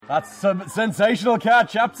That's a sensational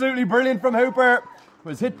catch, absolutely brilliant from Hooper.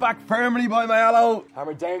 Was hit back firmly by Mayalo.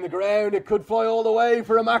 Hammered down the ground, it could fly all the way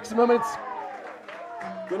for a maximum. It's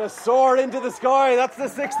gonna soar into the sky. That's the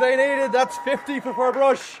 6 they needed. That's 50 for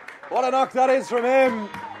Ferbrache. What a knock that is from him.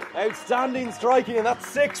 Outstanding striking, and that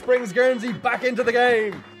 6 brings Guernsey back into the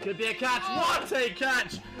game. Could be a catch. What a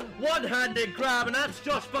catch! One-handed grab, and that's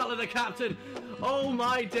Josh Butler, the captain. Oh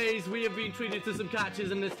my days, we have been treated to some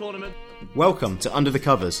catches in this tournament. Welcome to Under the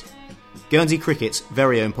Covers, Guernsey Cricket's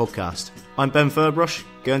very own podcast. I'm Ben Ferbrache,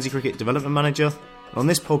 Guernsey Cricket Development Manager. And on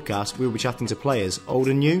this podcast, we'll be chatting to players, old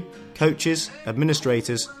and new, coaches,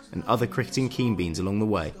 administrators, and other cricketing keen beans along the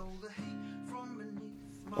way.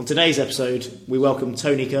 On today's episode, we welcome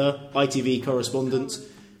Tony Kerr, ITV correspondent,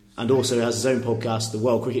 and also has his own podcast, The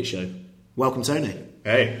World Cricket Show. Welcome, Tony.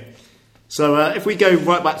 Hey. So if we go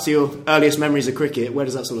right back to your earliest memories of cricket, where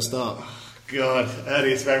does that sort of start? God,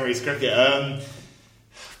 earliest memories of cricket.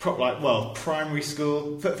 Primary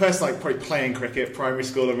school. First, probably playing cricket. Primary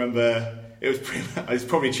school, I remember it's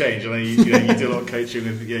probably changed. I know you do a lot of coaching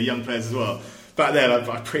with young players as well. Back then,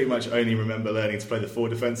 I pretty much only remember learning to play the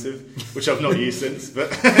forward defensive, which I've not used since. But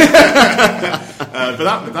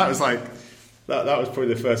that was that was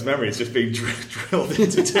probably the first memory. It's just being drilled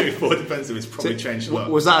into two forward defensive. It's probably changed a lot.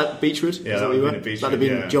 Was that at Beechwood? Yeah, that would have been at Beechwood. That would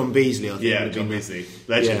have been John Beasley, I think. Yeah, John Beasley,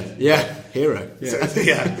 legend. Yeah, hero.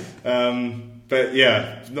 Yeah. But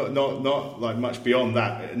yeah, not like much beyond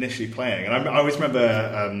that initially playing. And I always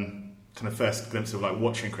remember kind of first glimpse of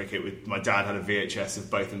watching cricket with my dad. Had a VHS of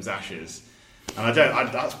Botham's Ashes, and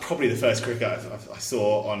that's probably the first cricket I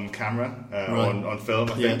saw on camera on film.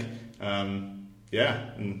 I think. And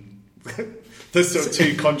there's sort of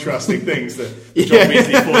two contrasting things: that John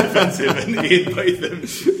Beasley forward defensive and Ian Botham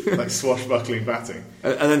swashbuckling batting.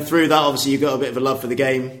 And then through that, obviously, you got a bit of a love for the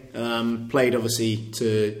game. Played obviously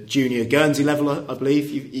to junior Guernsey level, I believe.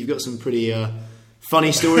 You've got some pretty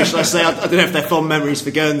funny stories, shall I say? I don't know if they're fond memories for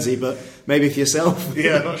Guernsey, but maybe for yourself.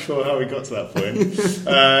 Yeah, not sure how we got to that point.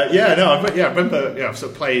 I remember. I've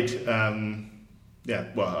sort of played.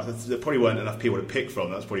 There probably weren't enough people to pick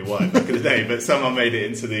from. That's probably why back in the day. But someone made it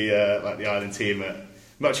into the the Ireland team at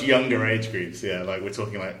much younger age groups. Yeah, we're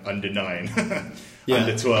talking under 9,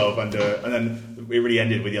 under 12, and then we really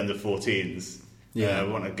ended with the under 14s. Yeah,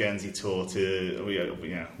 we went on a Guernsey tour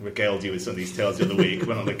regaled you with some of these tales the other week.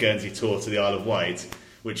 Went on a Guernsey tour to the Isle of Wight,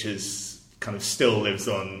 which is kind of still lives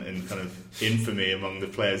on in kind of infamy among the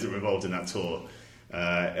players that were involved in that tour.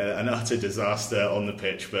 An utter disaster on the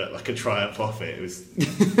pitch, but a triumph off it. It was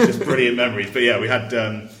just brilliant memories. But yeah, we had.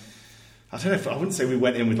 I wouldn't say we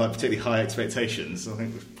went in with particularly high expectations. I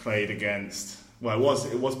think we played against. Well,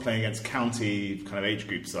 it was playing against county kind of age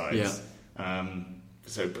group sides. Yeah.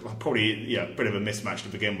 So probably a bit of a mismatch to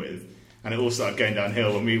begin with, and it all started going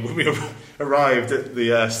downhill when we arrived at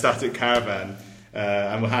the static caravan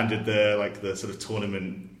and were handed the sort of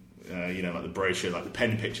tournament. The brochure, the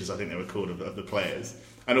pen pictures, I think they were called, of the players,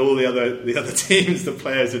 and all the other teams, the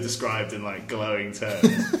players are described in glowing terms,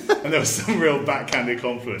 and there was some real backhanded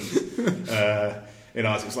compliment in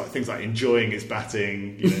ours. It was things like enjoying his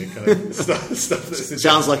batting, kind of stuff.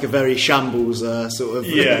 Sounds like a very shambles sort of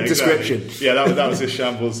description. Exactly. Yeah, that was his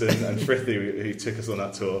shambles and Frithie who took us on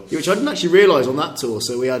that tour, which I didn't actually realise on that tour.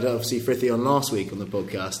 So we had obviously Frithie on last week on the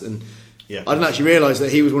podcast, and. Yeah. I didn't actually realise that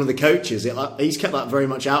he was one of the coaches. He's kept that very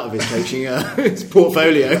much out of his coaching his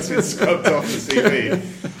portfolio. It's been scrubbed off the CV.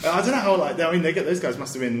 I don't know how. Those guys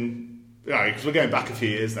must have been. Because we're going back a few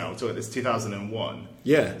years now. It's 2001.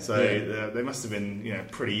 Yeah. So they must have been,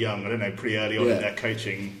 pretty young. I don't know, pretty early on in their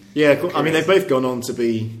coaching. Yeah, careers. I mean, they've both gone on to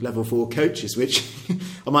be level 4 coaches, which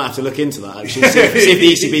I might have to look into that actually. See if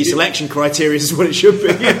the ECB selection criteria is what it should be.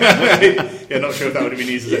 Yeah, not sure if that would have been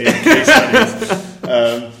used as any case studies.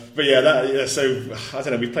 But so I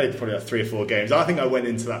don't know. We played probably 3 or 4 games. I think I went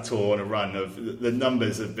into that tour on a run of the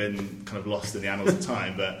numbers have been kind of lost in the annals of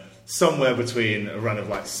time, but somewhere between a run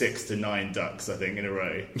of 6 to 9 ducks, I think, in a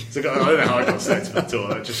row. So I don't know how I got selected for the tour.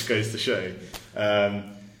 That just goes to show.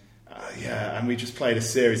 And we just played a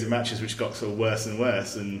series of matches which got sort of worse and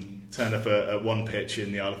worse, and turned up at one pitch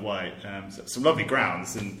in the Isle of Wight. Some lovely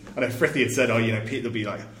grounds, and I know Frithie had said, there'll be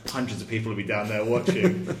hundreds of people will be down there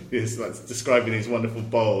watching. He's describing these wonderful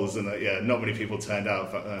bowls, and not many people turned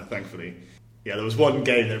out, thankfully. Yeah, there was one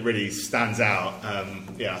game that really stands out. I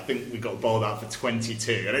think we got bowled out for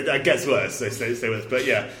 22, and it gets worse, so stay with us. But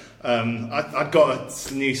I'd got a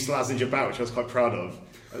new Slazenger bat, which I was quite proud of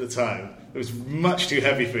at the time. It was much too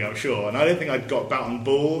heavy for me, I'm sure, and I don't think I'd got bat and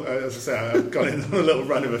ball. As I say, I got in on a little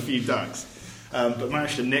run of a few ducks, but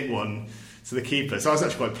managed to nick one to the keeper. So I was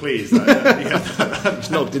actually quite pleased.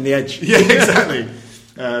 Just knocked in the edge. Yeah, exactly.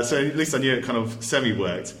 So at least I knew it kind of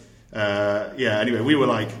semi-worked. Anyway, we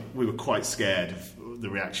were quite scared of the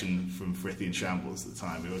reaction from Frithie and Shambles at the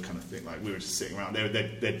time. We were kind of think like we were just sitting around.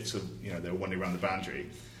 They'd sort of, they were wandering around the boundary,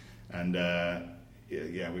 and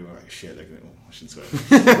we were like, shit, they're going to. I shouldn't swear.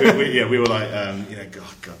 we were like,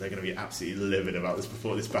 God, they're going to be absolutely livid about this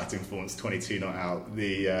before this batting performance, 22 not out.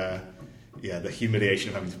 The humiliation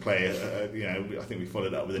of having to play. I think we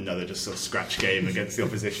followed up with another just sort of scratch game against the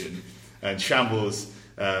opposition, and Shambles.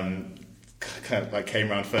 Kind of like came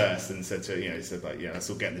round first and said he said like, let's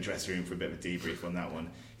all get in the dressing room for a bit of a debrief on that one.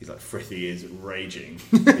 He's like, Frithie is raging.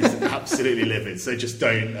 He's absolutely livid. So just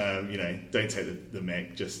don't take the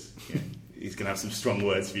mick. Just, he's going to have some strong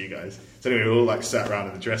words for you guys. So anyway, we all like sat around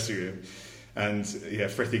in the dressing room, and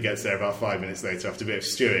Frithie gets there about 5 minutes later after a bit of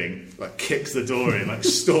stewing, like kicks the door in, like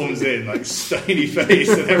storms in, like stony face,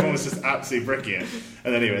 and everyone was just absolutely bricking it.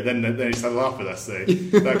 And anyway, then he just had a laugh with us. So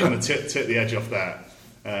that kind of took the edge off that.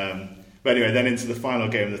 But anyway, then into the final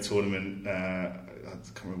game of the tournament, I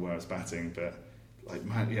can't remember where I was batting, but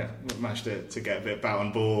managed to get a bit of bat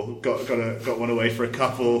on ball, got one away for a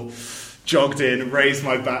couple, jogged in, raised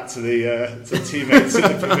my bat to the teammates in the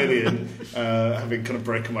pavilion, having kind of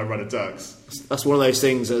broken my run of ducks. That's one of those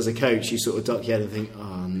things that as a coach you sort of duck your head and think,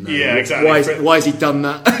 oh no, yeah, exactly. Why has he done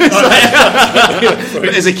that?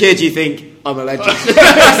 But as a kid you think, I'm a legend.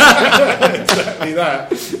 Exactly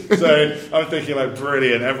that. So I'm thinking like,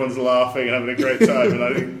 brilliant, everyone's laughing and having a great time, and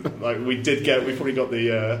I think like we probably got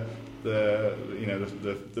the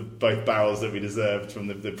both barrels that we deserved from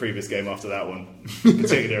the previous game after that one,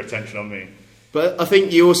 particular attention on me. But I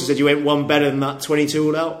think you also said you went one better than that 22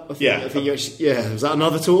 all out. I think you actually, was that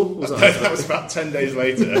another tour? That was about 10 days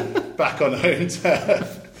later, back on home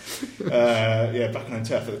turf. Back on home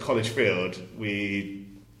turf at the college field.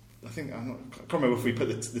 I can't remember if we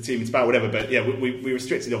put the team into bat or whatever, but we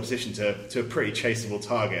restricted the opposition to a pretty chaseable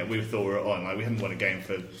target. We thought we were on. Like, we hadn't won a game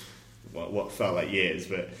for what felt like years,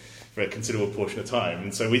 but for a considerable portion of time,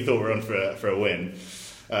 and so we thought we were on for a win.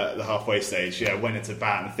 At the halfway stage, went into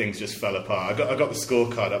bat and things just fell apart. I got the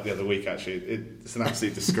scorecard up the other week. Actually, it's an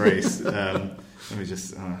absolute disgrace. Let me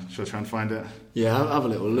just shall I try and find it? Yeah, have a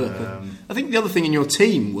little look. I think the other thing in your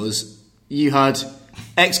team was you had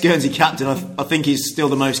ex-Guernsey captain, I think he's still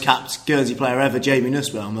the most capped Guernsey player ever, Jamie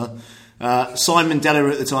Nussbaumer. Simon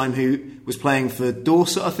Deller at the time, who was playing for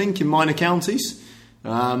Dorset, I think, in minor counties.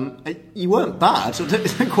 You weren't bad. I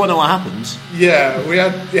don't quite know what happened. Yeah, we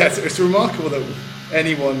had. Yeah, it's remarkable that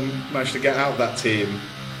anyone managed to get out of that team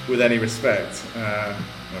with any respect.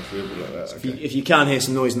 If you can hear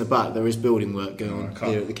some noise in the back, there is building work going on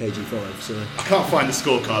here at the KG5. So I can't find the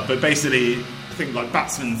scorecard, but basically, I think like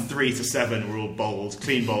batsmen 3 to 7 were all bowled,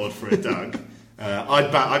 clean bowled for a dug. I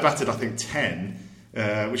batted, I think, 10,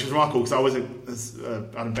 which was remarkable because I was, as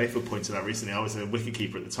Adam Bayfield pointed out recently, I was a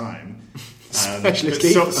wicketkeeper at the time.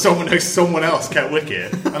 Someone else kept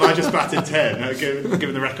wicket, and I just batted 10,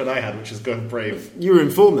 given the record I had, which was going brave. You were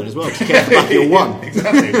informed then as well, to get back your one.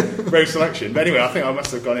 Exactly, brave selection. But anyway, I think I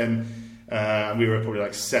must have gone in, and we were probably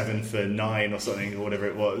like 7 for 9 or something, or whatever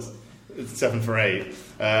it was. 7 for 8.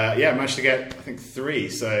 Managed to get, I think, 3,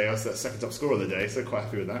 so I was that second top scorer of the day, so quite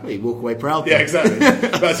happy with that. Well, you walk away proud. Yeah, exactly.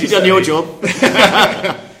 But as You've done your job.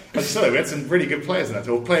 As you said, we had some really good players in that,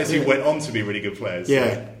 or players who went on to be really good players.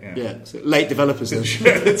 So late developers then.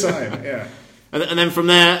 At the time, yeah. And then from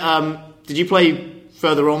there, did you play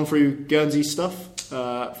further on through Guernsey stuff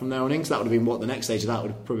from there on in? Because that would have been the next stage of that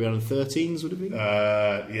would have probably been on 13s, would it be?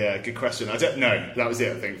 Good question. I don't know. That was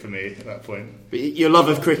it, I think, for me at that point. But your love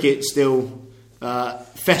of cricket still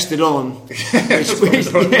festered on. So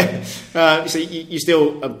you're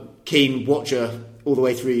still a keen watcher all the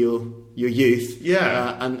way through your youth.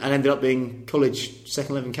 Yeah. And ended up being college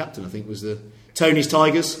second 11 captain, I think, was the Tony's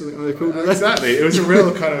Tigers, I think they called it. Exactly. It was a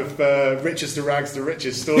real kind of riches to rags to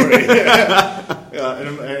riches story.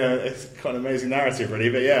 It's quite an amazing narrative, really.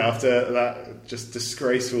 But after that just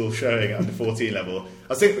disgraceful showing at under 14 level,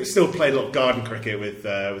 I think we still played a lot of garden cricket with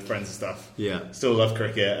friends and stuff. Yeah. Still love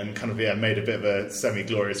cricket and kind of made a bit of a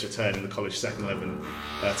semi-glorious return in the college second 11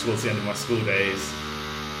 towards the end of my school days.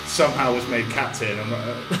 Somehow was made captain. I'm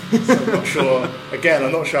not sure. Again,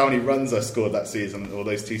 I'm not sure how many runs I scored that season or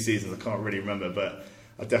those 2 seasons. I can't really remember, but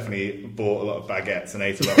I definitely bought a lot of baguettes and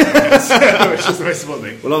ate a lot of baguettes, which is the most important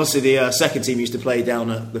thing. Well, obviously the second team used to play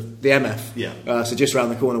down at the MF. Yeah. So just around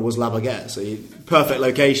the corner was La Baguette. So perfect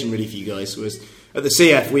location really for you guys. Was at the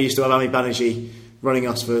CF we used to have Ami Banerjee running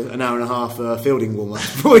us for an hour and a half fielding warm-up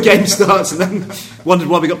before the game starts, and then wondered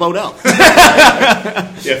why we got bowled out.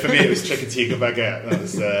 For me it was Chickatiga Baguette. That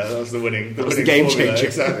was the winning game changer.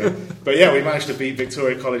 Exactly. But we managed to beat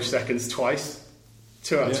Victoria College seconds twice.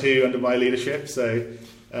 2 out of 2 under my leadership. So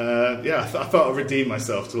I felt I redeemed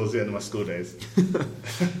myself towards the end of my school days.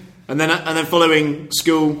 And then following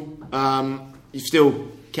school, you've still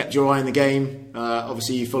kept your eye on the game.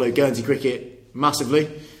 Obviously, you follow Guernsey cricket massively.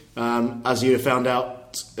 As you have found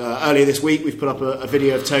out earlier this week, we've put up a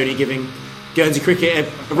video of Tony giving Guernsey cricket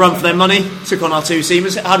a run for their money. Took on our 2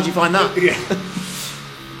 seamers. How did you find that? Yeah.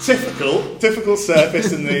 Difficult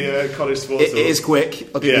surface in the college sports. It is quick.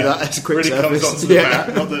 I'll give you that. It's a quick really surface. Comes onto the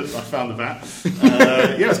bat. Not that I found the bat.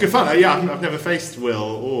 It's good fun. I've never faced Will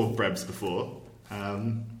or Brebs before.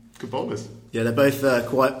 Good bowlers. Yeah, they're both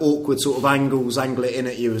quite awkward sort of angles, angle it in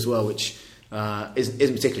at you as well, which isn't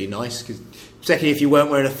particularly nice, because particularly if you weren't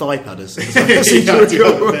wearing a thigh pad. I was a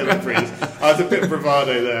bit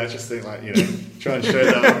bravado there, just think try and show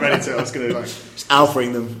that I'm ready to. I was going to just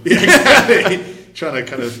alphaing them. Yeah, exactly. Trying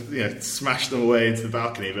to kind of smash them away into the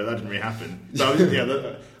balcony, but that didn't really happen. So they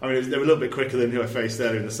were a little bit quicker than who I faced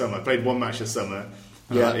earlier in the summer. I played 1 match this summer.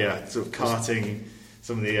 Sort of carting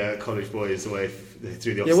some of the college boys away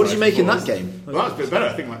through the offside. Yeah, what did you make in that game? Well, that was a bit better.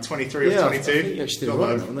 I think like 23 or 22. I think you actually did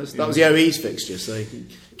right. That was the OE's fixture, so you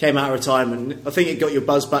came out of retirement. I think it got your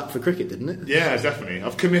buzz back for cricket, didn't it? Yeah, definitely.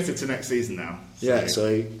 I've committed to next season now.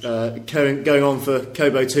 So going on for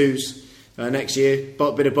Cobo 2s next year,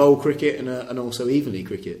 but a bit of bowl cricket and also Evenly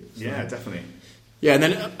cricket. So. Yeah, definitely. Yeah,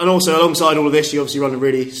 and also alongside all of this, you obviously run a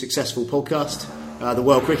really successful podcast, the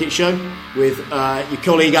World Cricket Show, with your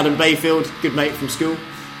colleague Adam Bayfield, good mate from school.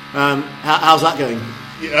 How's that going?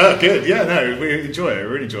 Yeah, good. Yeah, no, we enjoy it. We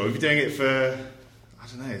really enjoy it. We've been doing it for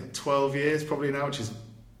 12 years probably now, which is a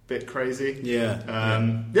bit crazy. Yeah. I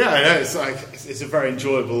know it's a very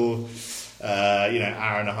enjoyable,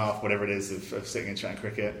 hour and a half, whatever it is, of sitting and chatting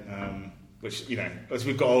cricket. Which, as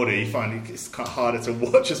we've got older, you find it's kind of harder to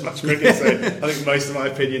watch as much cricket. So I think most of my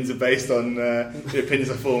opinions are based on the opinions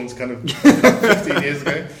I formed kind of 15 years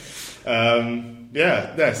ago.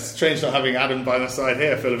 It's strange not having Adam by my side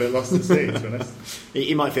here. I feel a bit lost at sea, to be honest.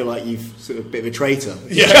 He might feel like you've sort of a bit of a traitor.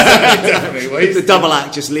 Yeah, definitely. Well, the double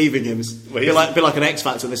act, just leaving him. A bit like an X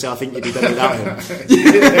Factor. They say, I think you'd be better without him. I'll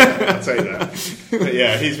take that. But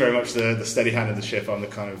yeah, he's very much the steady hand of the ship. I'm the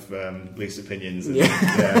kind of least opinions. And,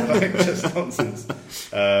 just nonsense.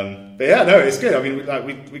 But yeah, no, it's good. I mean,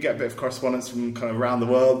 we get a bit of correspondence from kind of around the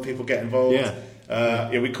world. People get involved. Yeah.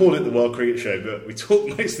 We call it the World Cricket Show, but we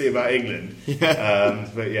talk mostly about England.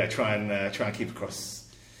 Yeah. Try and keep across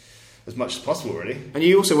as much as possible, really. And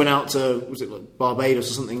you also went out to, was it like Barbados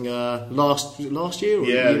or something last year? Or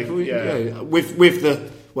Yeah. With the,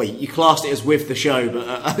 well, you classed it as with the show,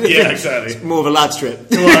 but exactly. It's more of a lads trip.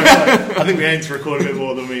 I think we aimed to record a bit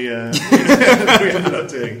more than we ended up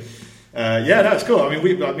doing. It's cool. I mean,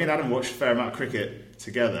 me and Adam watched a fair amount of cricket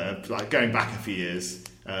together, like going back a few years.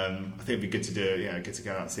 I think it'd be good to get to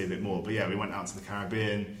go out and see a bit more. But yeah, we went out to the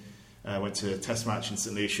Caribbean, went to a test match in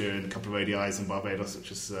St Lucia and a couple of ODIs in Barbados,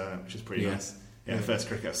 which is pretty nice. Yeah, the first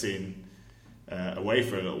cricket I've seen away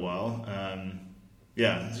for a little while.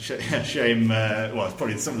 Shame. It's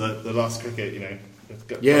probably some of the last cricket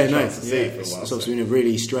got a chance to see for a while. It's obviously been a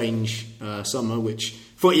really strange summer, which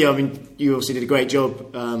thought you obviously did a great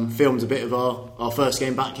job. Filmed a bit of our first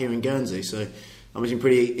game back here in Guernsey, so I imagine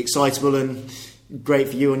pretty excitable and great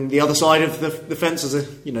for you on the other side of the fence as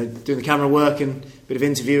doing the camera work and a bit of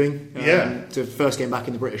interviewing. To first game back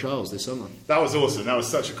in the British Isles this summer. That was awesome. That was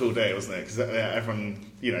such a cool day, wasn't it? Because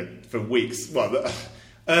everyone, for weeks. Well,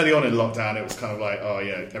 early on in lockdown, it was kind of like,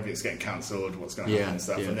 everything's getting cancelled. What's going to happen and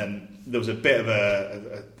stuff. Yeah. And then there was a bit of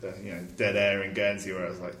a dead air in Guernsey where I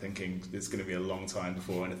was like thinking it's going to be a long time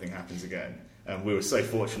before anything happens again. And we were so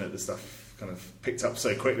fortunate that stuff kind of picked up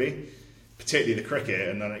so quickly. Particularly the cricket,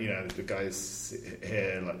 and then the guys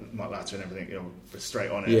here like Mike Latter and everything, were straight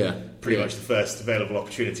on it. Yeah, pretty much the first available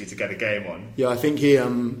opportunity to get a game on. Yeah, I think he,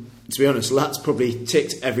 to be honest, Lat's probably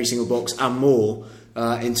ticked every single box and more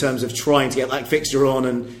in terms of trying to get that fixture on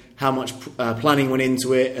and how much planning went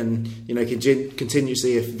into it, and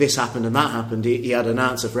continuously if this happened and that happened, he had an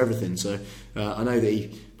answer for everything. So I know that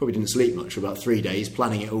he probably didn't sleep much for about 3 days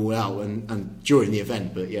planning it all out and during the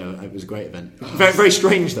event, but it was a great event. Very, very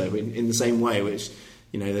strange though in the same way, which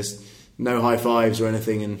there's no high fives or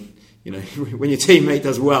anything, and when your teammate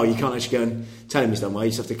does well, you can't actually go and tell him he's done well. You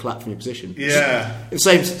just have to clap from your position. Yeah. At the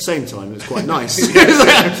same time, it was quite nice. I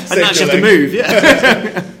didn't actually have to move.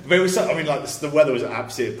 Yeah. But it was. The weather was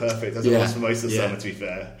absolutely perfect as it was for most of the summer. To be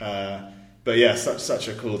fair, but yeah, such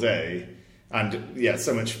a cool day. And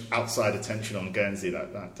so much outside attention on Guernsey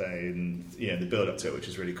that day, and the build up to it, which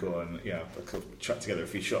is really cool. And I could chuck together a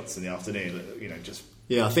few shots in the afternoon. Just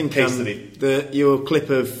I think your clip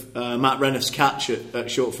of Matt Reniff's catch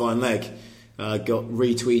at short fine leg got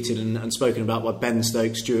retweeted and spoken about by Ben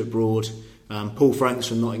Stokes, Stuart Broad, Paul Franks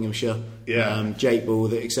from Nottinghamshire, Jake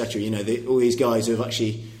Ball, etc. All these guys who have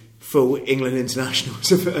actually full England internationals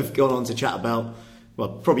have gone on to chat about, well,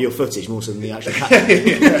 probably your footage more so than the actual catch.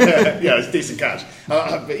 Yeah, it's a decent catch. But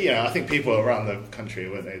I think people around the country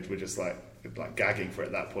were just like gagging for it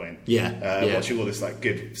at that point. Watching all this like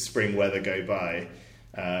good spring weather go by.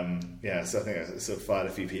 So I think it sort of fired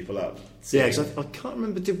a few people up. Because I can't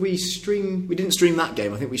remember. Did we stream? We didn't stream that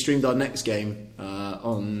game. I think we streamed our next game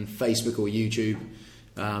on Facebook or YouTube,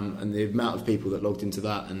 and the amount of people that logged into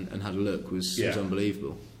that and had a look was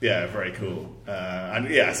unbelievable. Yeah, very cool. And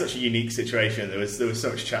it's such a unique situation. There was so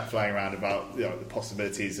much chat flying around about the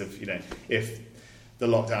possibilities of if the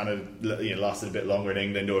lockdown had lasted a bit longer in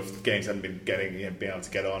England, or if the games hadn't been being able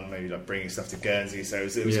to get on, maybe like bringing stuff to Guernsey. So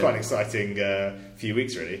it was quite an exciting few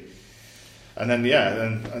weeks really. And then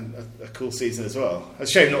a cool season as well. It's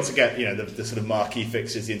a shame not to get the sort of marquee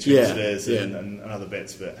fixtures, the Inter-Visitors and other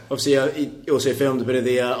bits. But obviously, he also filmed a bit of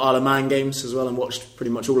the Isle of Man games as well, and watched pretty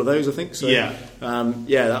much all of those, I think. So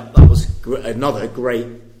that was another great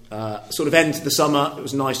sort of end to the summer. It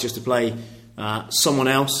was nice just to play someone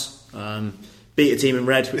else. Beat a team in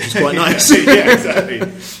red, which is quite nice. Yeah, exactly.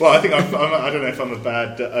 Well, I think I don't know if I'm a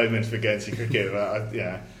bad omen for Guernsey cricket, but I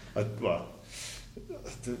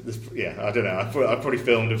don't know. I probably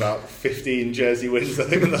filmed about 15 Jersey wins, I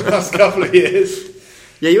think, in the last couple of years.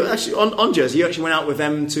 Yeah, you actually on Jersey. You actually went out with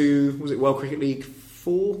them to, was it World Cricket League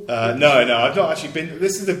 4? No, I've not actually been.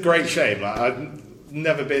 This is a great shame. I've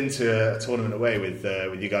never been to a tournament away with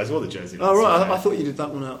you guys or the Jersey. Oh right, I thought you did that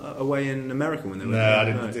one away in America when they were. No, I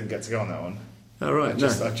didn't get to go on that one. Oh right,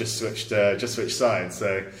 I've just switched sides.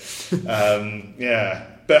 So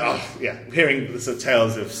But hearing the sort of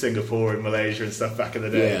tales of Singapore and Malaysia and stuff back in the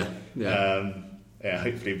day,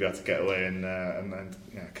 hopefully be able to get away and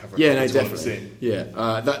cover. Yeah, no, definitely.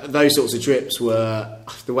 Yeah, those sorts of trips were,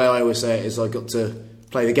 the way I always say it is, I got to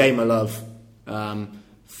play the game I love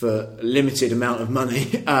for a limited amount of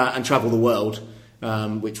money and travel the world,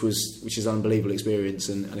 which is an unbelievable experience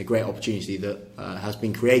and a great opportunity that has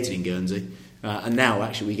been created in Guernsey. And now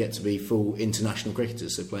actually we get to be full international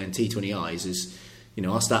cricketers. So playing T20Is is,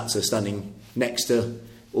 our stats are standing next to,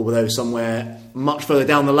 although somewhere much further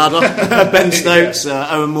down the ladder, Ben Stokes,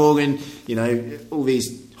 Owen Morgan, all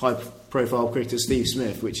these high-profile cricketers, Steve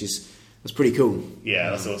Smith, that's pretty cool.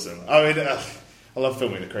 Yeah, that's awesome. I mean, I love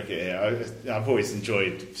filming the cricket here. I've always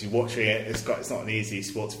enjoyed watching it. It's not an easy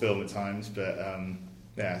sport to film at times, but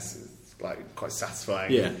it's like quite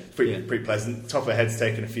satisfying. Yeah, pretty pleasant. Top of the head's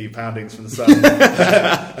taken a few poundings from the sun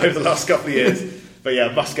over the last couple of years. But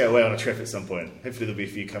I must get away on a trip at some point. Hopefully there'll be a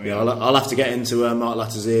few coming. I'll have to get into Mark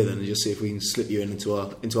Latter's ear then and just see if we can slip you into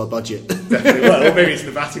our budget. Definitely. Well, or maybe it's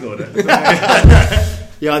the batting order. I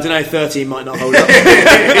don't know. 13 might not hold up.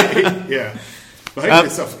 Yeah. But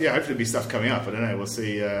hopefully, there'll be stuff coming up. I don't know. We'll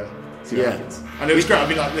see. What happens. And it was great. I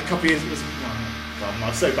mean, like a couple of years.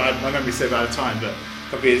 I'm so bad. My memory's so bad of time. But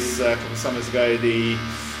a couple of summers ago,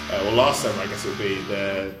 last summer I guess it would be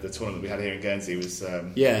the tournament we had here in Guernsey was. So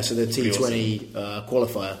the T20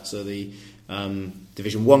 qualifier. So the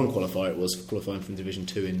Division 1 qualifier it was, qualifying from Division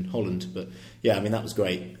 2 in Holland. But that was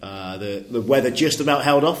great. The weather just about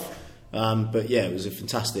held off. But it was a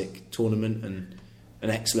fantastic tournament and an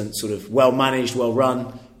excellent sort of well managed, well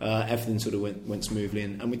run. Everything sort of went smoothly,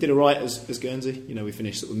 and we did all right as Guernsey. We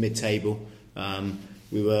finished sort of mid table.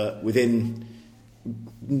 We were within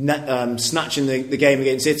snatching the game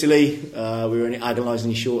against Italy. We were only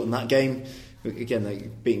agonisingly short in that game.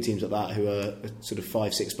 Again, beating teams like that who are sort of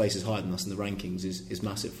 5-6 places higher than us in the rankings is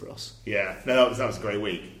massive for us. Yeah, no, that was a great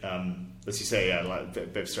week. As you say, like a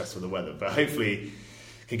bit of stress with the weather, but hopefully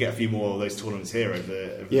can get a few more of those tournaments here over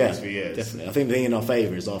the next few years. Definitely. I think the thing in our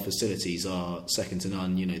favour is our facilities are second to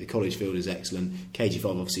none. The college field is excellent. KG5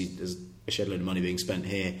 obviously there's a shed load of money being spent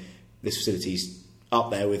here. This facility's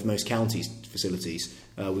up there with most counties' facilities.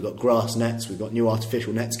 We've got grass nets, we've got new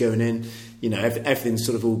artificial nets going in. Everything's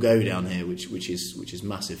sort of all go down here, which is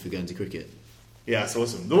massive for Guernsey cricket. Yeah, it's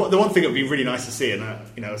awesome. The one thing that would be really nice to see, and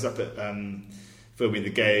I was up at filming the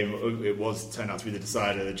game. It turned out to be the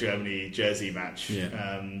decider, the Germany-Jersey match.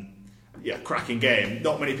 Cracking game.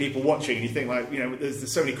 Not many people watching, and you think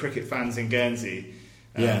there's so many cricket fans in Guernsey.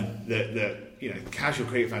 That casual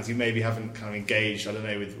cricket fans who maybe haven't kind of engaged, I don't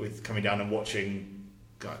know, with coming down and watching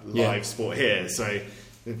live sport here. So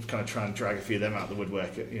they're kind of trying to drag a few of them out of the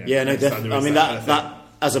woodwork. Definitely. I mean that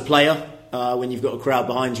as a player, when you've got a crowd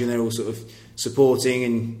behind you and they're all sort of supporting,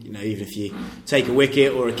 and even if you take a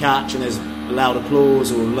wicket or a catch and there's loud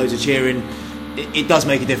applause or loads of cheering, it does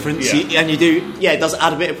make a difference. Yeah. It does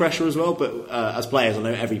add a bit of pressure as well. But as players, I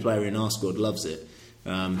know every player in our squad loves it.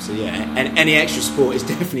 Any extra support is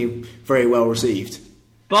definitely very well received.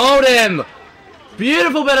 Bowled him!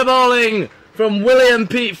 Beautiful bit of bowling from William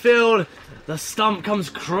Peatfield. The stump comes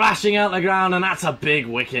crashing out the ground, and that's a big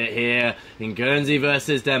wicket here in Guernsey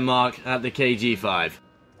versus Denmark at the KG5.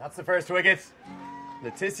 That's the first wicket. Le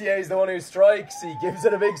Tissier is the one who strikes. He gives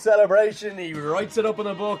it a big celebration. He writes it up in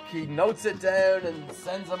a book. He notes it down and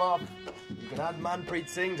sends him off. You can add Manpreet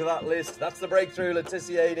Singh to that list. That's the breakthrough Le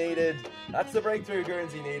Tissier needed. That's the breakthrough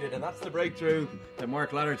Guernsey needed. And that's the breakthrough that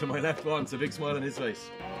Mark Ladder to my left wants. A big smile on his face.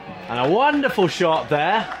 And a wonderful shot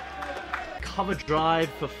there. Cover drive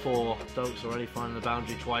for 4. Stokes already finding the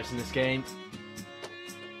boundary twice in this game.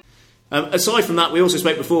 Aside from that, we also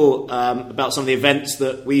spoke before about some of the events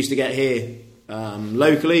that we used to get here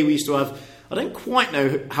locally. We used to have, I don't quite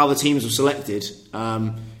know how the teams were selected,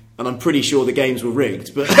 and I'm pretty sure the games were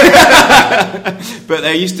rigged, but but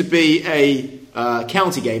there used to be a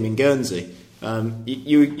county game in Guernsey.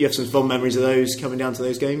 You have some fond memories of those, coming down to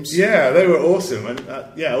those games? Yeah, they were awesome,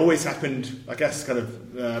 and always happened, I guess, kind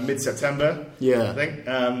of mid-September. Yeah, I think.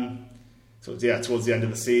 Towards the end of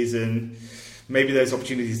the season. Maybe those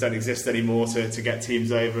opportunities don't exist anymore to get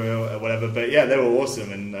teams over or whatever. But yeah, they were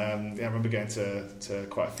awesome, and I remember going to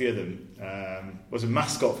quite a few of them. Was a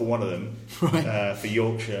mascot for one of them, right. For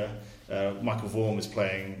Yorkshire. Michael Vaughan was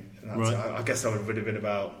playing. Right. I guess I would have been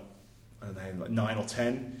about, I don't know, like 9 or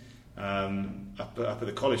 10. Up at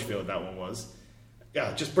the college field, that one was.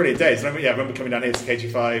 Yeah, just brilliant days. I remember coming down here to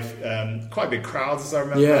KG5. Quite big crowds, as I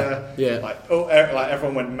remember. Yeah. Like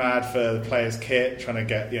everyone went mad for the players' kit, trying to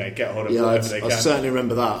get hold of whatever they can. I certainly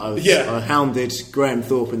remember that. I hounded Graham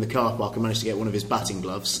Thorpe in the car park and managed to get one of his batting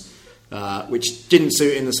gloves, which didn't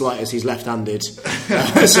suit in the slightest. He's left-handed,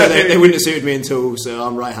 so they wouldn't have suited me until. So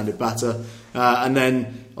I'm right-handed batter, and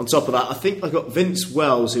then on top of that, I think I got Vince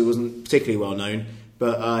Wells, who wasn't particularly well known,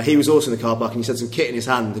 but he was also in the car park, and he had some kit in his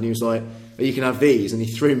hand, and he was like, you can have these, and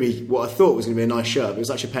he threw me what I thought was going to be a nice shirt, but it was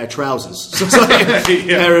actually a pair of trousers. So it's like a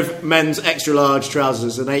pair of men's extra large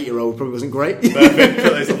trousers. An 8-year-old probably wasn't great. Perfect,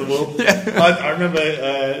 put those on the wall. Yeah. I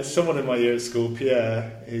remember someone in my year at school,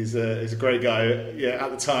 Pierre. He's a great guy. Yeah, at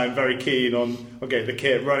the time, very keen on getting the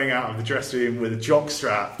kit, running out of the dressing room with a jock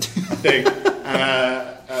strap, I think,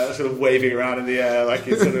 sort of waving around in the air like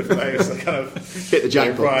he's sort of kind of hit the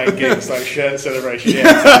jackpot. Brian Giggs like shirt celebration.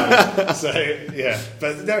 Yeah, so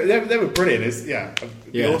but they were brilliant.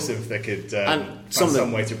 It'd be awesome if they could find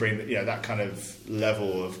some way to bring that kind of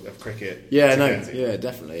level of cricket. Yeah,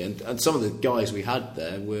 definitely. And some of the guys we had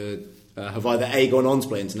there were have either A, gone on to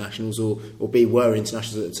play internationals or B, were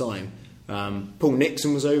internationals at the time. Paul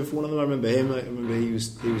Nixon was over for one of them. I remember him. I remember he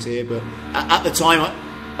was here. But at the time,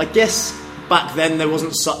 I guess back then there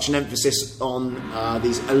wasn't such an emphasis on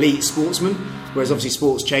these elite sportsmen, whereas obviously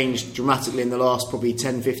sports changed dramatically in the last probably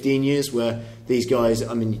 10-15 years, where these guys,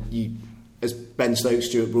 I mean, as Ben Stokes,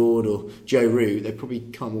 Stuart Broad or Joe Root, they probably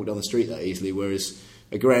can't walk down the street that easily, whereas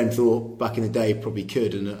a Graham Thorpe back in the day probably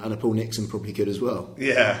could, and a Paul Nixon probably could as well.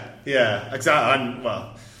 Yeah, exactly.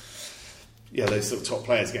 Those sort of top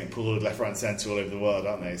players getting pulled left, right and centre all over the world,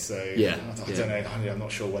 aren't they? So I don't know. I'm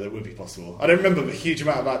not sure whether it would be possible. I don't remember a huge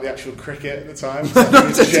amount about the actual cricket at the time. So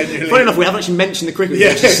funny enough, we haven't actually mentioned the cricket.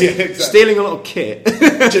 Exactly. Stealing a lot of kit.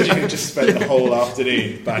 Genuinely just spent the whole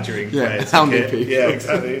afternoon badgering players. Hounding people. Yeah,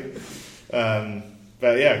 exactly.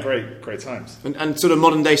 But yeah, great times. And sort of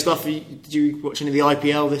modern day stuff. Did you watch any of the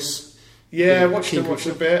IPL this? Yeah, watched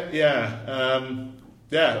a bit. Yeah.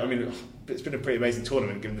 I mean, it's been a pretty amazing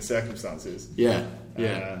tournament given the circumstances. Yeah.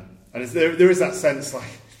 And there is that sense, like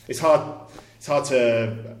it's hard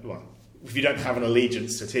to, if you don't have an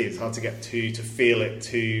allegiance to a team, it's hard to get to feel it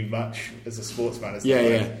too much as a sportsman. And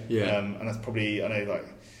that's probably, I know, like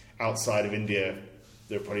outside of India,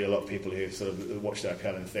 there are probably a lot of people who sort of watch the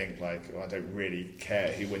IPL and think like, I don't really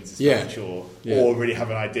care who wins this match, or really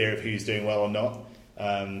have an idea of who's doing well or not.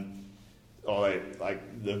 Or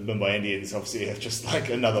like the Mumbai Indians obviously have just like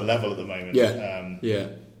another level at the moment. And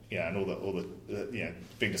all the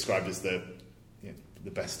being described as the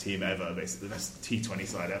best team ever, basically the best T20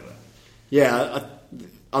 side ever. Yeah,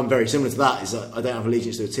 I'm very similar to that. Is I don't have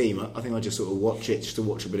allegiance to a team. I think I just sort of watch it just to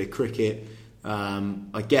watch a bit of cricket.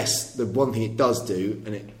 I guess the one thing it does do,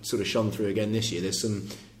 and it sort of shone through again this year, there's some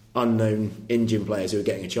unknown Indian players who are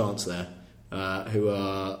getting a chance there, who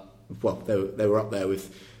are they were up there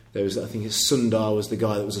with. There was, I think Sundar was the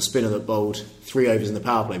guy that was a spinner that bowled 3 overs in the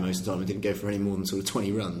power play most of the time and didn't go for any more than sort of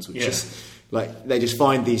 20 runs, which is like they just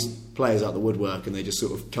find these players out of the woodwork and they just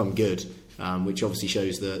sort of come good, which obviously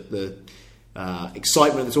shows the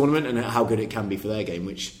excitement of the tournament and how good it can be for their game,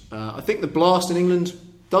 which I think the Blast in England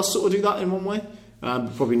does sort of do that in one way.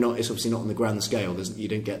 Probably not. It's obviously not on the grand scale. You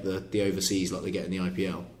don't get the overseas like they get in the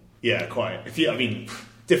IPL. Yeah, quite.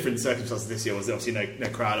 Different circumstances this year was obviously no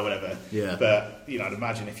crowd or whatever. Yeah. But I'd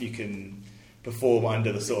imagine if you can perform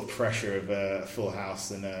under the sort of pressure of a full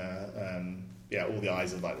house and all the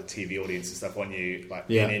eyes of like the TV audience and stuff on you, like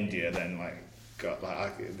in India, then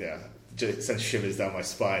just sends shivers down my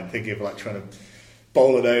spine thinking of like trying to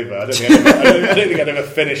bowl it over. I don't think I'd ever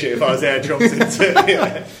finish it if I was there dropped into it.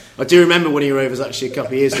 Yeah. I do remember winning your overs actually a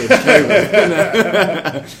couple of years ago.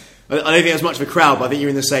 I don't think there's much of a crowd, but I think you're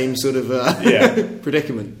in the same sort of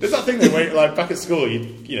predicament. There's that thing though, where like back at school,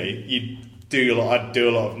 I'd do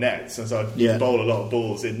a lot of nets, and so I'd bowl a lot of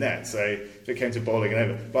balls in net. So if it came to bowling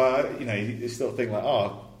and over, but you still think like,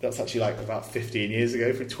 oh, that's actually like about 15 years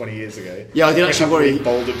ago, 20 years ago. Yeah, I did actually worry.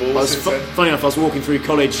 Bowled a ball. Funny enough, I was walking through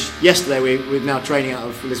college yesterday. We're now training out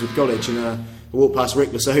of Elizabeth College, and I walked past Rick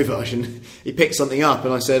Lesovage, and he picked something up,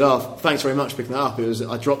 and I said, "Oh, thanks very much for picking that up."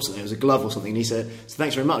 I dropped something. It was a glove or something, and he said,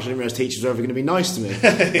 "Thanks very much. I didn't realise teachers were ever going to be nice to me."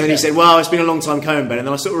 And then he said, "Well, it's been a long time coming, Ben." And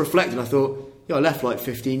then I sort of reflected, and I thought, I left like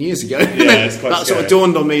 15 years ago. Yeah, it's quite that sort of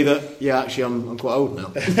dawned on me that actually I'm quite old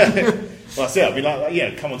now. Well, that's it. I'd be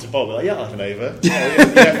like, come on to bowl. I'll have an over.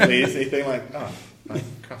 Definitely. You think like, crap,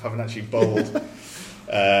 I haven't actually bowled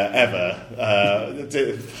ever.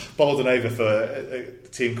 Bowled an over for a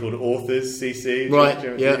team called Authors CC. Right.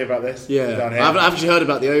 Do you hear about this? Yeah. Down here? I haven't actually heard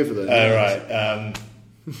about the over though. Right.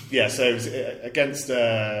 So it was against.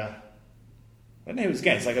 I don't know who it was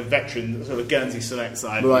against, like a veteran, sort of Guernsey select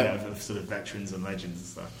side, right. Of sort of veterans and legends and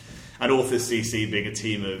stuff. And Authors CC being a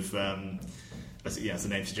team of, as the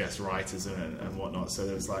name suggests, writers and whatnot. So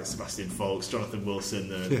there was like Sebastian Faulks, Jonathan Wilson,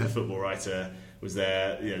 the football writer, was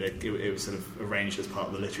there. It was sort of arranged as part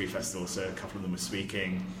of the literary festival, so a couple of them were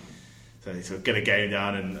speaking. So they sort of get a game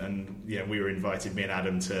down, and we were invited, me and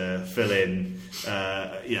Adam, to fill in,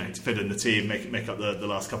 to fill in the team, make up the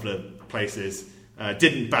last couple of places.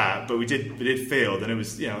 Didn't bat, but we did field, and it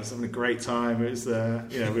was I was having a great time. It was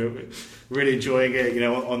we were really enjoying it.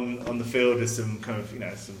 On the field there's some kind of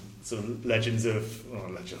some sort of legends of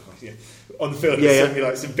on the field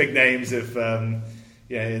there's some big names of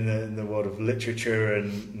in the world of literature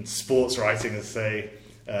and sports writing, as say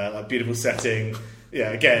like Beautiful Setting.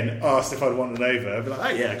 Yeah, again, asked if I'd want an over. I'd be like,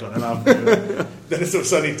 oh yeah, go on, and then it sort of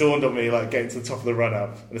suddenly dawned on me, like getting to the top of the run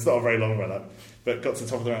up, and it's not a very long run up, but got to the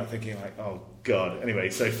top of the run up thinking like, oh god. Anyway,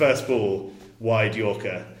 so first ball, wide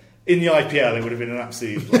Yorker. In the IPL, it would have been an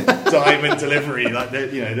absolute diamond delivery. Like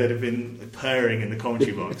they'd have been purring in the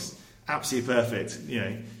commentary box. Absolutely perfect.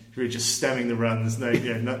 Really just stemming the runs. No,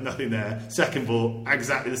 nothing there. Second ball,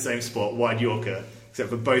 exactly the same spot, wide Yorker,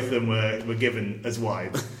 except for both of them were given as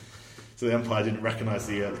wide. So the umpire didn't recognise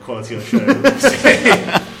the quality of the show.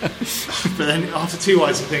 But then after two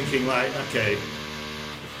wides, I'm thinking like, okay,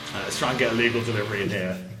 let's try and get a legal delivery in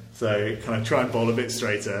here. So kind of try and bowl a bit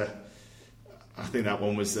straighter. I think that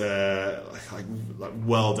one was like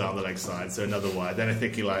well down the leg side, so another wide. Then I'm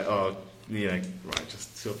thinking like,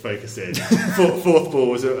 just sort of focus in. Fourth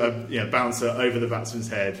ball was a bouncer over the batsman's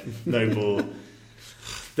head, no ball.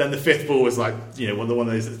 Then the fifth ball was like, one of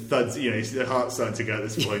those thuds. The heart's starting to go at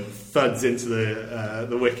this point. Thuds into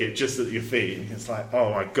the wicket just at your feet. It's like,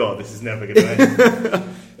 oh my god, this is never going to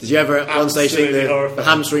end. Did you ever at one stage think the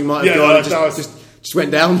hamstring might have gone? Just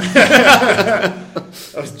went down. I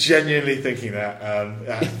was genuinely thinking that.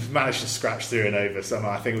 I managed to scratch through and over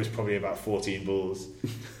somehow. I think it was probably about 14 balls,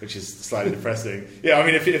 which is slightly depressing. Yeah, I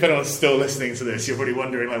mean, if anyone's still listening to this, you're probably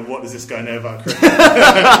wondering like, what does this guy know about cricket?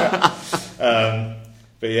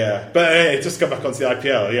 But just come back onto the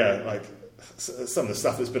IPL. Yeah, like some of the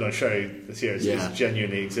stuff that's been on show this year is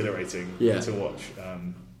genuinely exhilarating to watch.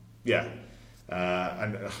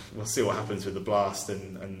 And we'll see what happens with the Blast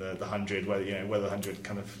and the 100. Whether the 100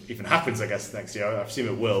 kind of even happens, I guess, next year. I assume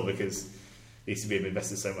it will, because ECB have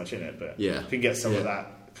invested so much in it. But if you can get some of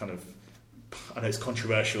that kind of, I know it's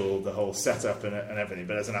controversial, the whole setup and everything.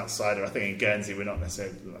 But as an outsider, I think in Guernsey we're not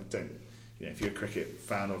necessarily if you're a cricket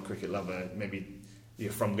fan or cricket lover, maybe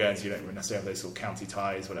you're from Guernsey, you don't necessarily have those sort of county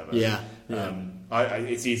ties, whatever.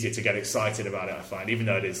 It's easier to get excited about it, I find, even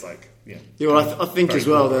though it is like, I think as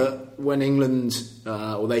well that when England,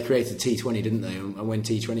 they created T20, didn't they? And when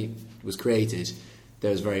T20 was created, there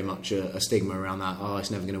was very much a stigma around that. Oh, it's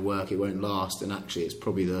never going to work, it won't last. And actually, it's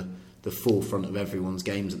probably the forefront of everyone's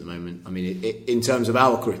games at the moment. I mean, in terms of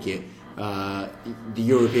our cricket, the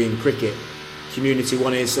European cricket community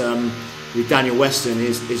one is. With Daniel Weston,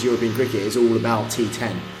 his European cricket is all about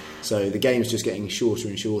T10. So the game's just getting shorter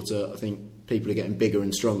and shorter. I think people are getting bigger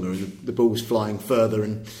and stronger, and the ball's flying further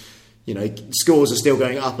and scores are still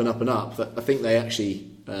going up and up and up. But I think they actually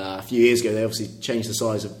a few years ago they obviously changed the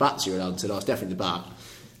size of bats you're allowed to. It's definitely the bat,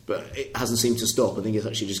 but it hasn't seemed to stop. I think it's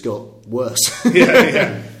actually just got worse.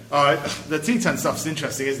 Yeah. The T10 stuff's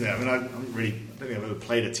interesting, isn't it? I mean, I don't think I've ever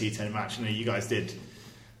played a T10 match. I know you guys did.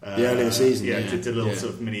 Earlier this season. Did a little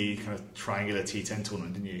sort of mini kind of triangular T10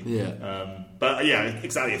 tournament, didn't you? Yeah. But yeah,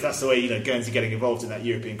 exactly. If that's the way Guernsey getting involved in that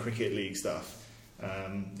European Cricket League stuff,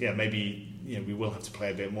 maybe we will have to play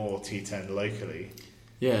a bit more T10 locally.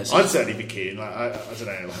 Yeah, I'd certainly be keen. I don't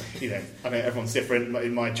know. I know everyone's different.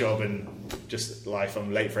 In my job and just life,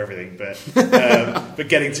 I'm late for everything. But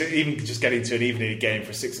getting to an evening game for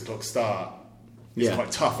a 6 o'clock start is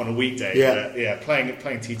quite tough on a weekday. Yeah. But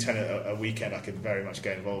playing T10 a weekend, I could very much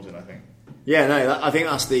get involved in. I think. Yeah, no, I think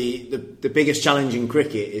that's the biggest challenge in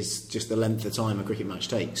cricket is just the length of time a cricket match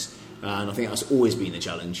takes, and I think that's always been a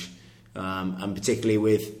challenge, and particularly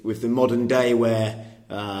with the modern day where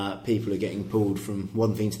people are getting pulled from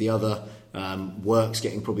one thing to the other, work's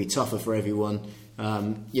getting probably tougher for everyone.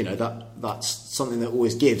 That's something that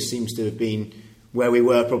always gives. Seems to have been where we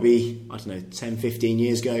were probably 10, 15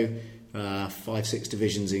 years ago. 5-6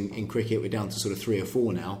 divisions in cricket. We're down to sort of 3 or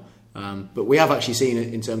 4 now. But we have actually seen,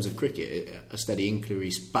 in terms of cricket, a steady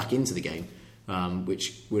increase back into the game,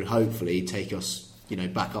 which would hopefully take us,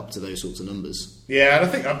 back up to those sorts of numbers. Yeah, and I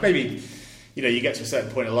think maybe, you get to a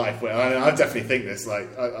certain point in life where I definitely think this. Like,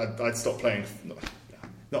 I'd stop playing.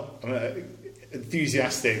 I'm an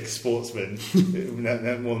enthusiastic sportsman,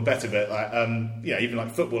 more than better. But even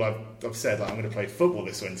like football, I've said I'm going to play football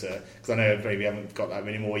this winter because I know maybe I haven't got that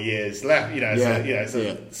many more years left.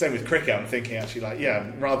 Same with cricket. I'm thinking actually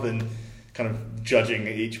rather than kind of judging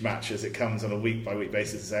each match as it comes on a week by week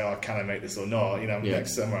basis to say, can I make this or not?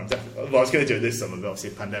 Next summer I'm definitely. Well, I was going to do it this summer, but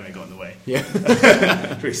obviously a pandemic got in the way. Yeah,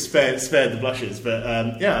 pretty spared the blushes. But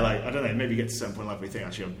I don't know. Maybe get to a certain point in life where you think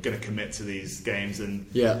actually I'm going to commit to these games and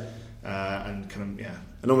and kind of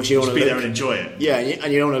and almost you want to be there and enjoy it. Yeah,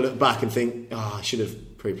 and you don't want to look back and think, I should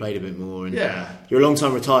have probably played a bit more. And you're a long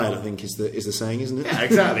time retired, I think is the saying, isn't it? Yeah,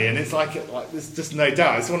 exactly. And it's like there's just no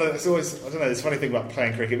doubt. It's always I don't know. It's a funny thing about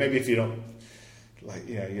playing cricket. Maybe if you're not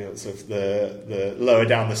you're sort of the lower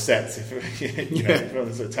down the sets, if from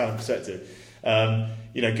a sort of talent perspective,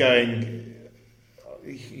 going.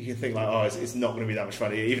 You can think it's not going to be that much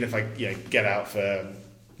fun, even if I get out for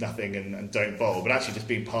nothing and don't bowl, but actually just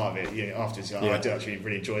being part of it afterwards, I do actually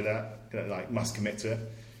really enjoy that. Must commit to it.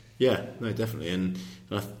 Yeah, no, definitely, and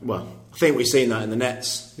I think we've seen that in the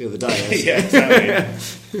nets the other day. Yeah, exactly.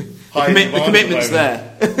 The commitment's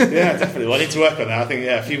there. Yeah, definitely. Well, I need to work on that. I think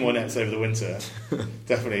a few more nets over the winter.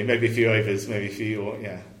 Definitely, maybe a few overs,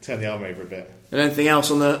 turn the arm over a bit. And anything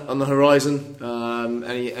else on the horizon?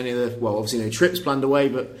 Any other? Well, obviously no trips planned away,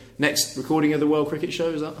 but next recording of the World Cricket Show,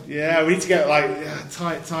 is that? Yeah, we need to get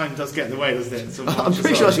time does get in the way, doesn't it? I'm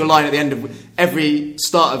pretty sure that's your line at the end of every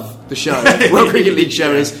start of the show. World Cricket League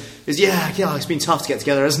show is it's been tough to get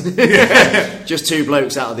together, hasn't it? Yeah. Just 2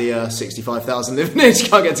 blokes out of the 65,000 living here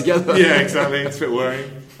can't get together. Yeah, exactly. It's a bit worrying.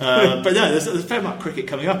 But no, there's a fair amount of cricket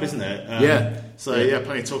coming up, isn't there?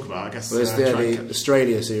 Plenty to talk about, I guess. Well, the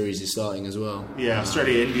Australia series is starting as well. Yeah,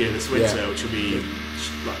 Australia-India this winter, which will be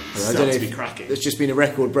set to be cracking. There's just been a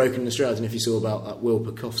record broken in Australia. I don't know if you saw about that Will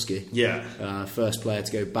Pucovski. Yeah. First player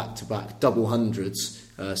to go back-to-back double hundreds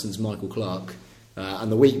since Michael Clarke.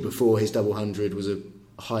 And the week before his double hundred was a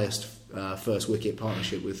highest first wicket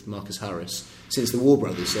partnership with Marcus Harris since the War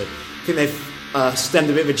Brothers. So I think they've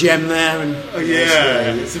stemmed a bit of a gem there. And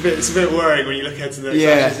it's a bit worrying when you look ahead to the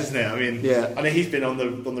matches, isn't it? I mean, I know he's been on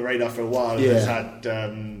the radar for a while and has had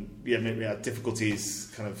maybe had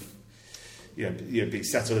difficulties kind of being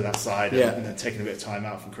settled in that side and then taking a bit of time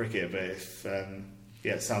out from cricket. But if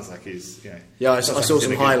it sounds like he's I saw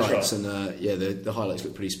some highlights and the highlights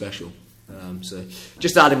look pretty special. So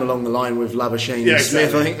just add him along the line with Labuschagne and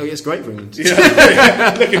Smith. I think it's great for him.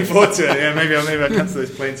 Looking forward to it. Yeah, maybe I'll cancel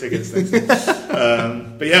those plane tickets next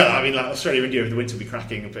time. But Australia, India over the winter will be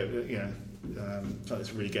cracking a bit.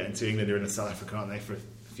 Let's really get into England. They're in South Africa, aren't they, for a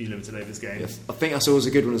few limited overs games? Yes. I think that's always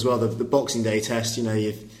a good one as well. The Boxing Day test.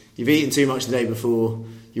 You've eaten too much the day before.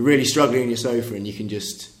 You're really struggling on your sofa, and you can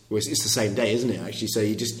just. Well, it's the same day, isn't it, actually? So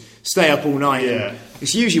you just stay up all night. Yeah.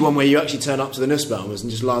 It's usually one where you actually turn up to the Nussbaumers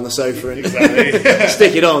and just lie on the sofa and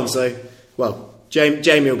stick it on. So,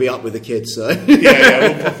 Jamie will be up with the kids, so...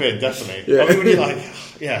 we'll pop in, definitely. Yeah. I mean, when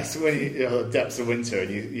you're so when you're depths of winter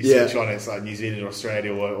and you switch on, it's like New Zealand or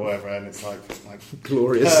Australia or whatever, and it's like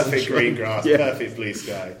glorious, perfect green grass, perfect blue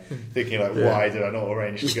sky. Thinking why did I not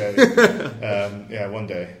arrange to go? One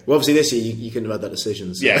day. Well, obviously this year you couldn't have had that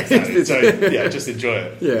decision. So. Yeah, exactly. So just enjoy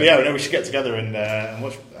it. Yeah, but we should get together and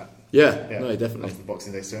watch that. Yeah, no, definitely. After the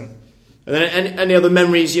Boxing Day soon. And then any other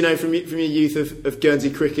memories, from your youth of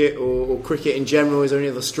Guernsey cricket or cricket in general? Is there any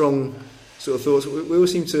other strong sort of thoughts? We all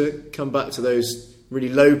seem to come back to those really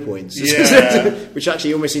low points, which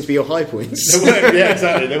actually almost seem to be your high points.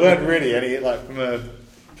 Exactly. There weren't really any, like, from a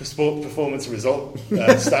performance result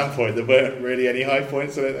standpoint, there weren't really any high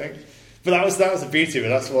points, I don't think. But that was the beauty of it.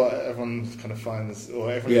 That's what everyone kind of finds,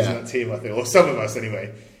 or everyone who's in that team, I think, or some of us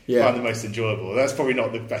anyway, find the most enjoyable. That's probably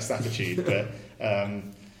not the best attitude, but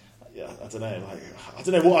I don't know. I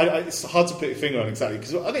don't know it's hard to put your finger on exactly,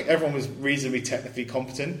 because I think everyone was reasonably technically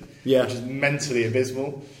competent, which is mentally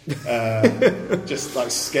abysmal. Just like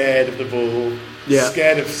scared of the ball,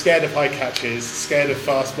 scared of high catches, scared of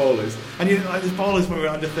fast bowlers. And the bowlers when we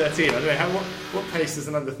were under 13. I don't know what pace is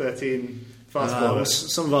an under 13 fast bowler.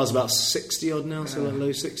 Some of ours about 60 odd now, so like low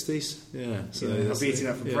 60s. Yeah, so I was eating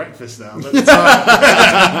that for breakfast now. But at the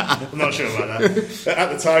time, I'm not sure about that. But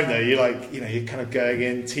at the time, though, you're kind of going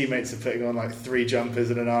in. Teammates are putting on like 3 jumpers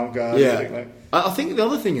and an arm guard. Yeah, I think the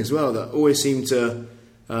other thing as well that always seemed to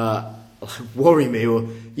worry me, or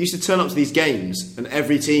you used to turn up to these games, and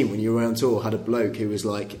every team when you were on tour had a bloke who was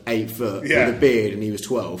like 8 foot with a beard, and he was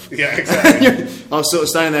 12. Yeah, exactly. I was sort of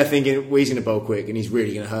standing there thinking, well, he's going to bowl quick, and he's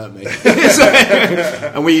really going to hurt me.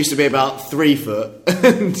 And we used to be about 3 foot. I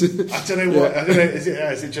don't know what. I don't know. Is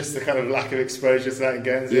it just the kind of lack of exposure to that in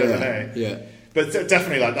Guernsey? I don't know. Yeah. But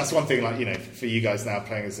definitely, like, that's one thing. Like, for you guys now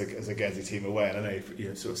playing as a Guernsey team away, and I know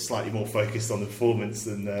you're sort of slightly more focused on the performance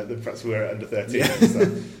than perhaps we were at under 13. And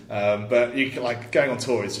stuff. But you can, like, going on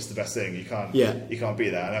tour is just the best thing. You can't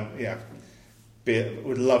beat that. And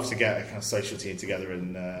would love to get a kind of social team together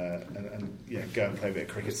and go and play a bit of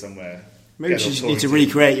cricket somewhere. Maybe you just need to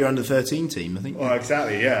recreate your under 13 team. I think. Well,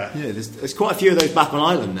 exactly. Yeah. Yeah. There's quite a few of those back on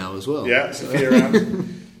Island now as well. Yeah, there's a few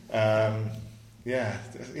around. Yeah,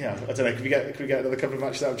 I don't know. Could we get another couple of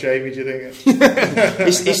matches out of Jamie? Do you think?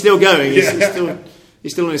 He's still going.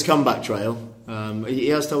 He's still on his comeback trail. He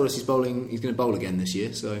has told us he's going to bowl again this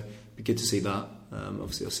year, so it'd be good to see that.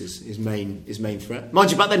 Obviously, that's his main threat. Mind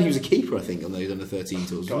you, back then he was a keeper, I think, on those under 13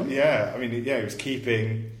 tours. He was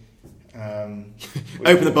keeping.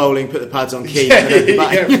 Open the bowling, put the pads on keep. Probably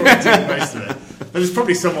doing most of it. There's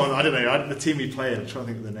probably someone, I don't know. The team he played, I'm trying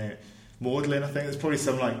to think of the name. Maudlin, I think. There's probably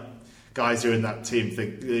some like guys who are in that team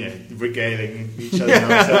regaling each other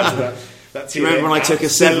out. That team. Remember when I took a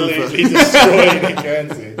 7 foot? Absolutely destroyed in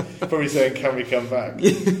Guernsey. Probably saying, "Can we come back?"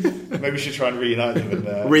 Maybe we should try and reunite them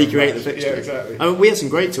and recreate the fixture. Yeah, exactly. I mean, we had some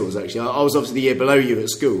great tours actually. I was obviously the year below you at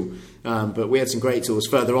school, but we had some great tours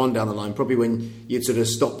further on down the line. Probably when you'd sort of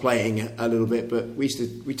stopped playing a little bit. But we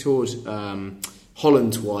toured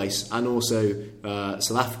Holland twice and also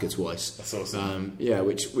South Africa twice. That's awesome.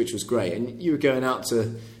 Which was great. And you were going out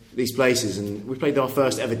to these places, and we played our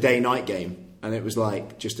first ever day-night game, and it was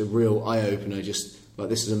like just a real eye-opener. Just like,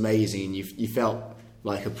 this is amazing, and you felt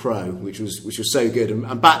like a pro, which was so good.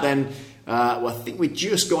 And back then, I think we'd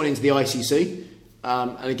just gone into the ICC,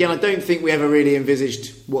 and again, I don't think we ever really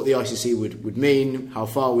envisaged what the ICC would mean, how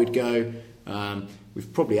far we'd go.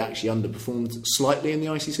 We've probably actually underperformed slightly in the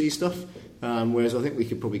ICC stuff, whereas I think we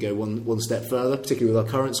could probably go one step further, particularly with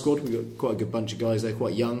our current squad. We've got quite a good bunch of guys there,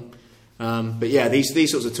 quite young. But yeah,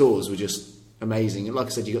 these sorts of tours were just amazing. And like I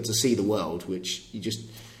said, you got to see the world, which you just...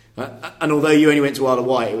 and although you only went to Isle of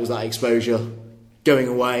Wight, it was that exposure, going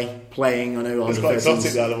away, playing. I know it was quite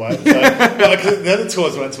exotic, the Isle of Wight. The other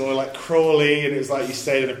tours we went to were like Crawley, and it was like you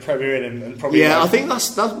stayed in a Premier Inn and probably... Yeah, I think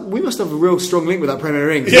that's we must have a real strong link with that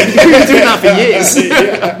Premier Inn. Yeah. We've been doing that for years.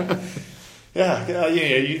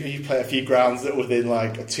 You play a few grounds that were within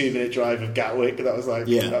like a 2-minute drive of Gatwick. That was that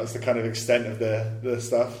was the kind of extent of the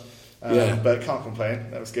stuff. But can't complain.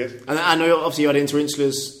 That was good. And I know obviously you had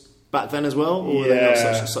Inter-Insulars back then as well, or were they not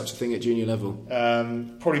such a thing at junior level?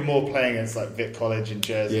 Probably more playing against like Vic College in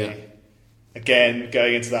Jersey. Yeah. Again,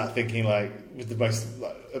 going into that thinking like with the most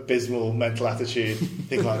abysmal mental attitude,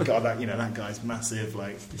 thinking like, God, that guy's massive.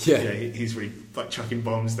 Like, he's really like chucking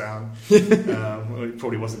bombs down. It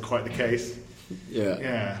probably wasn't quite the case.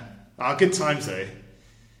 Yeah. Good times though.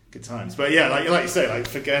 Good times, but yeah, like you say, like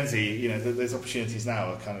for Guernsey, those opportunities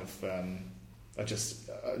now are kind of are just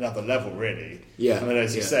another level, really. Yeah, I mean,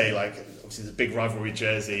 as you say, like obviously there's a big rivalry,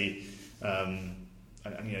 Jersey, and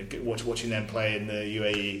watching them play in the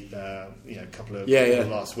UAE, a couple of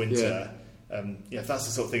last winter. If that's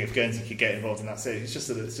the sort of thing, if Guernsey could get involved in that city, it's just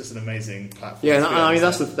an amazing platform. Yeah, I mean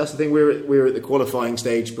that's the thing. We were at the qualifying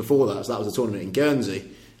stage before that, so that was a tournament in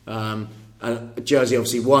Guernsey, and Jersey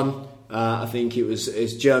obviously won. I think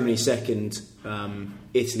it's Germany second,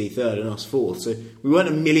 Italy third, and us fourth. So we weren't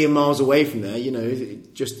a million miles away from there.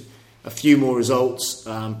 Just a few more results,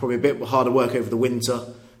 probably a bit harder work over the winter,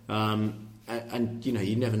 and and you know,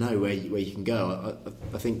 you never know where you can go.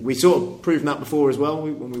 I think we sort of proven that before as well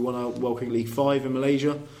when we won our World Cricket League 5 in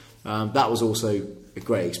Malaysia. That was also a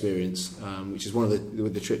great experience, which is one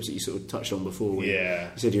of the trips that you sort of touched on before.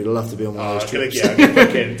 Yeah, you said you'd love to be on one of those trips. I'm gonna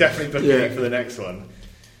book in, definitely book in for the next one.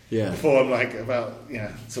 Yeah. Before I'm like about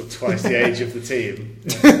sort of twice the age of the team,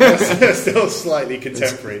 still slightly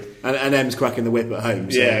contemporary. And Em's cracking the whip at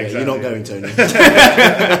home. So exactly. You're not going, Tony.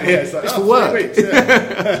 It's like, for work. 3 weeks,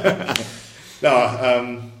 yeah.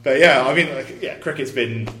 No, but yeah, I mean, cricket's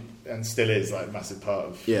been and still is like a massive part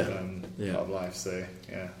of part of life. So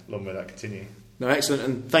yeah, long may that continue. No, excellent,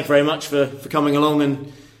 and thank you very much for coming along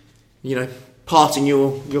and parting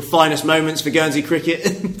your finest moments for Guernsey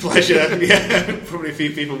cricket. Pleasure. Yeah, probably a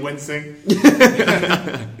few people wincing.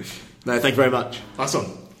 No, thank you very much. Awesome.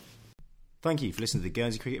 Thank you for listening to the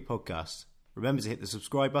Guernsey Cricket Podcast. Remember to hit the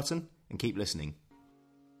subscribe button and keep listening.